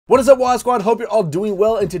What is up, Wild Squad? Hope you're all doing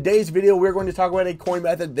well. In today's video, we're going to talk about a coin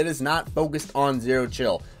method that is not focused on zero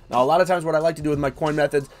chill. Now, a lot of times what I like to do with my coin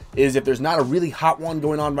methods is, if there's not a really hot one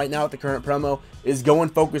going on right now at the current promo, is go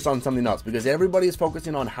and focus on something else, because everybody is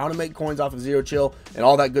focusing on how to make coins off of zero chill and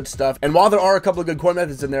all that good stuff. And while there are a couple of good coin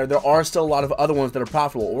methods in there, there are still a lot of other ones that are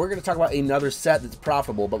profitable. We're going to talk about another set that's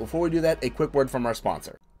profitable, but before we do that, a quick word from our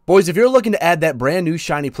sponsor. Boys, if you're looking to add that brand new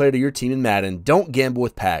shiny player to your team in Madden, don't gamble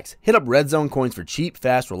with packs. Hit up Red Zone Coins for cheap,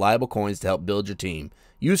 fast, reliable coins to help build your team.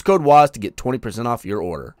 Use code WAZ to get 20% off your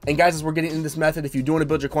order. And guys, as we're getting into this method, if you do want to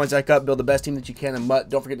build your coin stack up, build the best team that you can in MUT,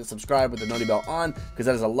 don't forget to subscribe with the noty bell on, because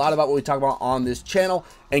that is a lot about what we talk about on this channel.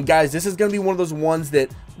 And guys, this is going to be one of those ones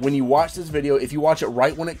that when you watch this video, if you watch it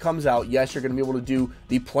right when it comes out, yes, you're going to be able to do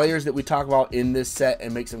the players that we talk about in this set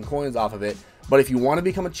and make some coins off of it. But if you want to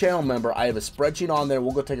become a channel member, I have a spreadsheet on there.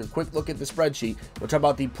 We'll go take a quick look at the spreadsheet. We'll talk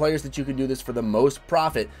about the players that you can do this for the most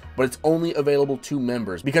profit, but it's only available to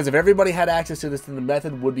members. Because if everybody had access to this, then the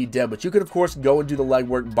method would be dead. But you could, of course, go and do the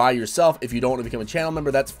legwork by yourself. If you don't want to become a channel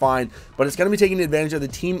member, that's fine. But it's going to be taking advantage of the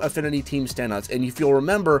Team Affinity Team Standouts. And if you'll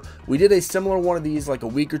remember, we did a similar one of these like a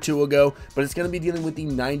week or two ago, but it's going to be dealing with the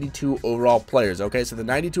 92 overall players. Okay, so the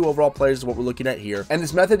 92 overall players is what we're looking at here. And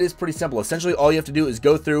this method is pretty simple. Essentially, all you have to do is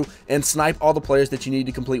go through and snipe all the players that you need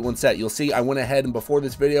to complete one set. You'll see I went ahead and before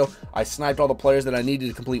this video, I sniped all the players that I needed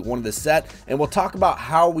to complete one of this set, and we'll talk about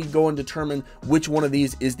how we go and determine which one of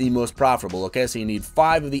these is the most profitable. Okay, so you need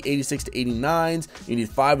 5 of the 86 to 89s, you need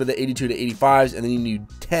 5 of the 82 to 85s, and then you need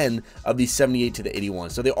 10 of the 78 to the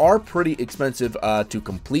 81. So they are pretty expensive to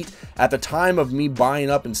complete. At the time of me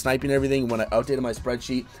buying up and sniping everything, when I updated my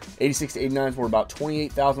spreadsheet, 86 to 89s were about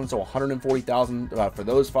 28,000, so 140,000 for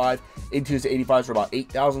those 5. 82s to 85s were about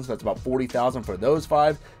 8,000, so that's about 40,000 for those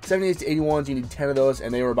 5. 78s to 81s, you need 10 of those,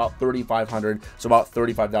 and they were about 3,500, so about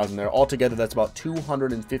 35,000 there. Altogether, that's about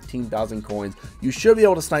 215,000 coins. You should be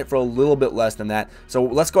able to snipe for a little bit less than that. So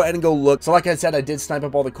let's go ahead and go look. So like I said, I did snipe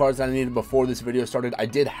up all the cards that I needed before this video started. I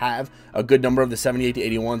did have a good number of the 78 to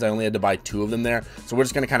 81s. I only had to buy 2 of them there. So we're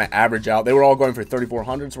just going to kind of average out. They were all going for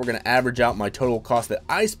 3,400, so we're going to average out my total cost that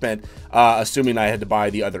I spent, assuming I had to buy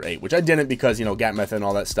the other 8, which I didn't because, you know, gap method and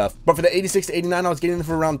all that stuff. But for the 86 to 89, I was getting them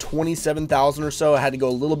for around 27,000 or so. I had to go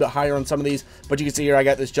a little bit higher on some of these, but you can see here I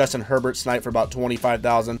got this Justin Herbert snipe for about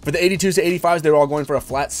 25,000. For the 82s to 85s, they were all going for a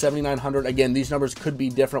flat 7,900. Again, these numbers could be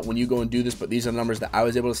different when you go and do this, but these are the numbers that I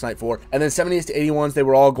was able to snipe for. And then 78s to 81s, they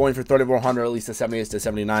were all going for 3,400. At least the 78s to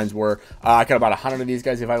 79s were. I got about 100 of these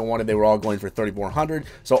guys if I wanted. They were all going for 3,400.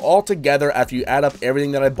 So altogether, after you add up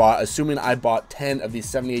everything that I bought, assuming I bought 10 of these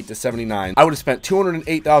 78 to 79, I would have spent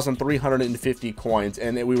 208,350 coins.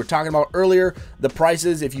 And we were talking about earlier the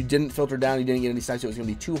prices. If you didn't filter down, you didn't get any snipes, it was going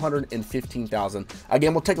to be 215,000.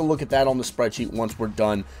 Again, we'll take a look at that on the spreadsheet once we're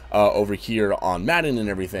done over here on Madden and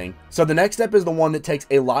everything. So the next step is the one that takes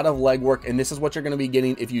a lot of legwork, and this is what you're going to be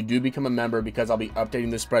getting if you do become a member, because I'll be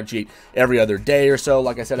updating this spreadsheet every other day or so.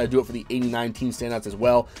 Like I said, I do it for the 89 team standouts as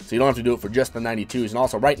well, so you don't have to do it for just the 92s. And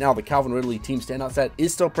also right now, the Calvin Ridley team standout set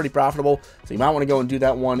is still pretty profitable, so you might want to go and do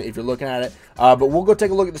that one if you're looking at it. But we'll go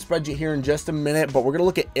take a look at the spreadsheet here in just a minute, but we're going to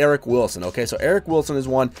look at Eric Wilson. Okay, so Eric Wilson is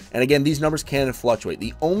one, and again, these numbers can fluctuate.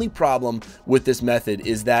 The only problem with this method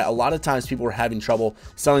is that a lot of times people are having trouble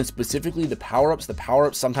selling specifically the power-ups. The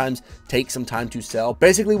power-ups sometimes take some time to sell.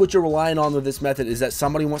 Basically, what you're relying on with this method is that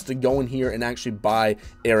somebody wants to go in here and actually buy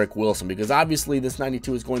Eric Wilson, because obviously this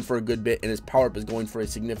 92 is going for a good bit and his power-up is going for a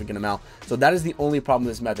significant amount. So that is the only problem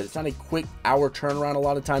with this method. It's not a quick hour turnaround a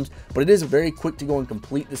lot of times, but it is very quick to go and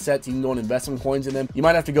complete the sets. You can go and invest some coins in them. You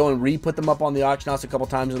might have to go and re-put them up on the auction house a couple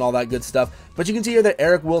times and all that good stuff. But you can see here that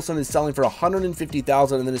Eric Wilson is selling for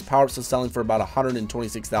 150,000, and then his power-ups is selling for about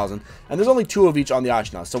 126,000, and there's only 2 of each on the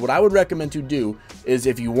auction house. So what I would recommend to do is,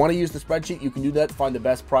 if you want to use the spreadsheet, you can do that to find the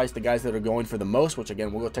best price, the guys that are going for the most, which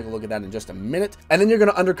again, we'll go take a look at that in just a minute. And then you're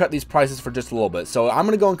going to undercut these prices for just a little bit. So I'm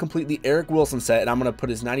going to go and complete the Eric Wilson set, and I'm going to put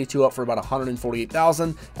his 92 up for about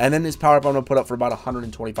 148,000, and then his power-up I'm going to put up for about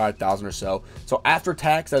 125,000 or so. So after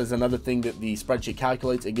tax, that is another thing that the spreadsheet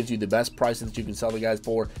calculates. It gives you the best prices that you can sell the guys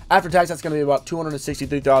for. After tax, that's going to be about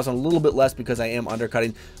 263,000, a little bit less because I am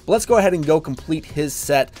undercutting. But let's go ahead and go complete his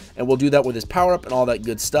set, and we'll do that with his power-up and all that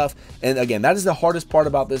good stuff. And again, that is the hardest part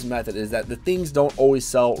about this method, is that the things don't always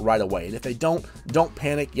sell right away. And if they don't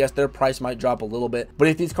panic. Yes, their price might drop a little bit, but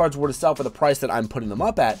if these cards were to sell for the price that I'm putting them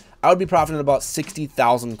up at, I would be profiting about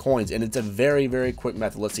 60,000 coins, and it's a very, very quick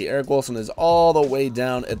method. Let's see, Eric Wilson is all the way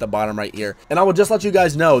down at the bottom right here. And I will just let you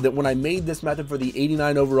guys know that when I made this method for the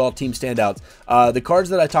 89 overall team standouts, the cards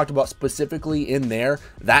that I talked about specifically in there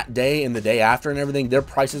that day, day and the day after and everything, their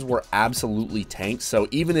prices were absolutely tanked. So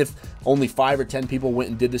even if only 5 or 10 people went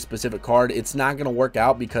and did this specific card, it's not going to work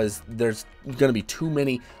out because there's going to be too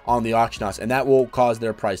many on the auction house, and that will cause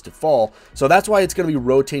their price to fall. So that's why it's going to be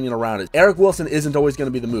rotating around. Eric Wilson isn't always going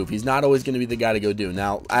to be the move. He's not always going to be the guy to go do.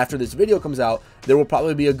 Now, after this video comes out, there will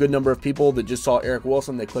probably be a good number of people that just saw Eric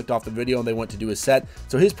Wilson, they clicked off the video and they went to do his set.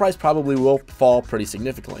 So his price probably will fall pretty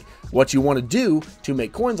significantly. What you want to do to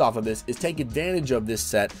make coins off of this is take advantage of this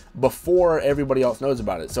set before everybody else knows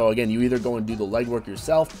about it. So again, you either go and do the legwork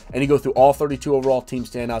yourself and you go through all 32 overall team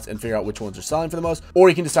standouts and figure out which ones are selling for the most, or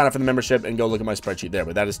you can just sign up for the membership and go look at my spreadsheet there,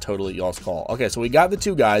 but that is totally y'all's call. Okay, so we got the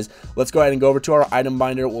 2 guys. Let's go ahead and go over to our item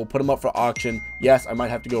binder. We'll put them up for auction. Yes, I might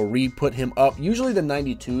have to go re-put him up. Usually the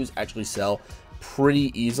 92s actually sell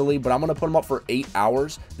pretty easily, but I'm going to put them up for 8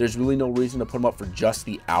 hours. There's really no reason to put them up for just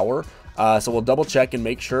the hour. So we'll double check and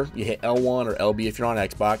make sure you hit L1 or LB if you're on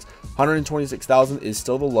Xbox. 126,000 is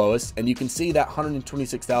still the lowest, and you can see that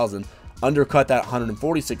 126,000 undercut that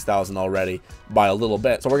 146,000 already by a little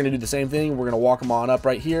bit. So we're going to do the same thing. We're going to walk them on up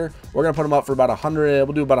right here. We're going to put them up for about 100.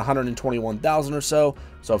 We'll do about 121,000 or so.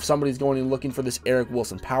 So if somebody's going and looking for this Eric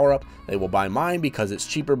Wilson power up, they will buy mine because it's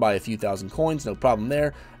cheaper by a few thousand coins. No problem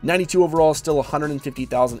there. 92 overall, still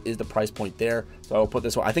 150,000 is the price point there. So I'll put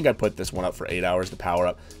this one. I think I put this one up for 8 hours, the power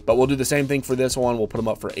up, but we'll do the same thing for this one. We'll put them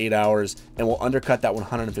up for 8 hours and we'll undercut that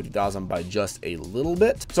 150,000 by just a little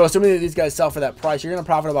bit. So assuming that these guys sell for that price, you're going to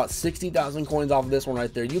profit about 60,000 coins off of this one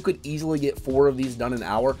right there. You could easily get 4 of these done an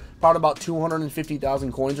hour, probably about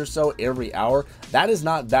 250,000 coins or so every hour. That is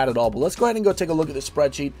not bad at all, but let's go ahead and go take a look at the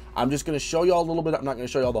spreadsheet. I'm just going to show you all a little bit. I'm not going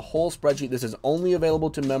to show you all the whole spreadsheet. This is only available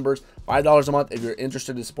to members, $5 a month if you're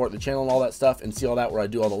interested to support the channel and all that stuff and see all that where I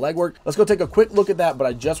do all the legwork. Let's go take a quick look at that, but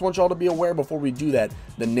I just want y'all to be aware before we do that,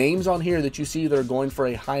 the names on here that you see that are going for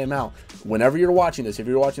a high amount, whenever you're watching this, if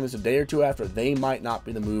you're watching this a day or 2 after, they might not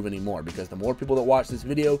be the move anymore, because the more people that watch this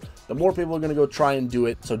video, the more people are going to go try and do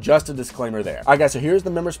it. So just a disclaimer there. All right, guys, so here's the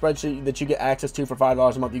member spreadsheet that you get access to for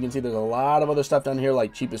 $5 a month. You can see there's a lot of other stuff down here,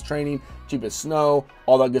 like cheapest training, cheapest snow,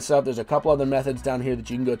 all that good stuff. There's a couple other methods down here that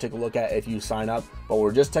you can go take a look at if you sign up, but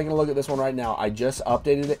we're just taking a look at this one right now. I just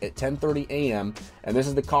updated it at 10:30 a.m. and this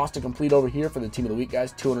is the cost to complete over here for the team of the week,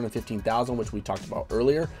 guys. 215,000, which we talked about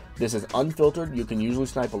earlier. This is unfiltered. You can usually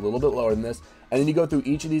snipe a little bit lower than this, and then you go through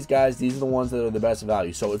each of these guys. These are the ones that are the best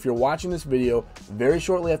value. So if you're watching this video very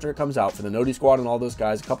shortly after it comes out for the Noti Squad and all those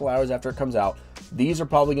guys, a couple hours after it comes out, these are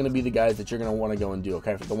probably going to be the guys that you're going to want to go and do.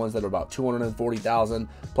 Okay, for the ones that are about 240,000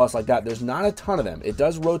 plus like that, there's not a ton of them. It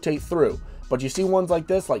does rotate through. But you see ones like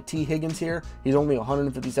this, like T. Higgins here, he's only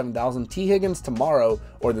 157,000. T. Higgins tomorrow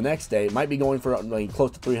or the next day might be going for like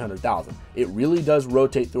close to 300,000. It really does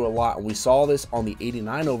rotate through a lot, and we saw this on the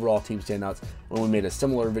 89 overall team standouts when we made a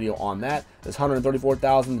similar video on that. There's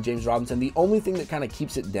 134,000, James Robinson. The only thing that kind of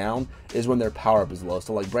keeps it down is when their power up is low.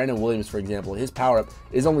 So like Brandon Williams, for example, his power up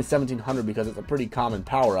is only 1,700 because it's a pretty common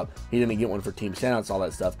power up. He didn't get one for team standouts, all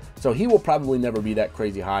that stuff. So he will probably never be that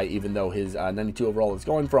crazy high, even though his 92 overall is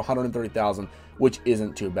going for 130,000. Which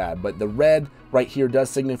isn't too bad. But the red right here does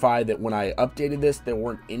signify that when I updated this, there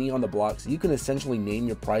weren't any on the block. So you can essentially name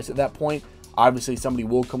your price at that point. Obviously, somebody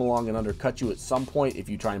will come along and undercut you at some point if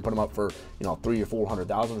you try and put them up for, you know, 300,000 or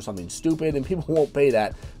 400,000 or something stupid, and people won't pay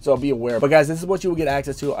that. So be aware. But guys, this is what you will get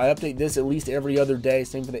access to. I update this at least every other day.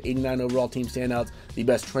 Same for the 89 overall team standouts, the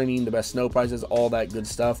best training, the best snow prices, all that good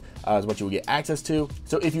stuff is what you will get access to.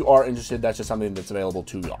 So if you are interested, that's just something that's available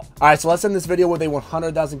to y'all. All right, so let's end this video with a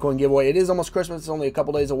 100,000 coin giveaway. It is almost Christmas. It's only a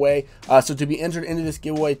couple days away. So to be entered into this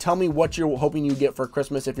giveaway, tell me what you're hoping you get for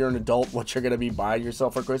Christmas. If you're an adult, what you're going to be buying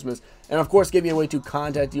yourself for Christmas. And of course, give you a way to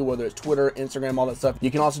contact you, whether it's Twitter, Instagram, all that stuff.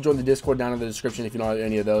 You can also join the Discord down in the description if you don't have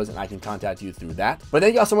any of those, and I can contact you through that. But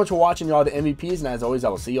thank y'all so much for watching, y'all, the MVPs, and as always, I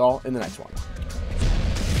will see y'all in the next one.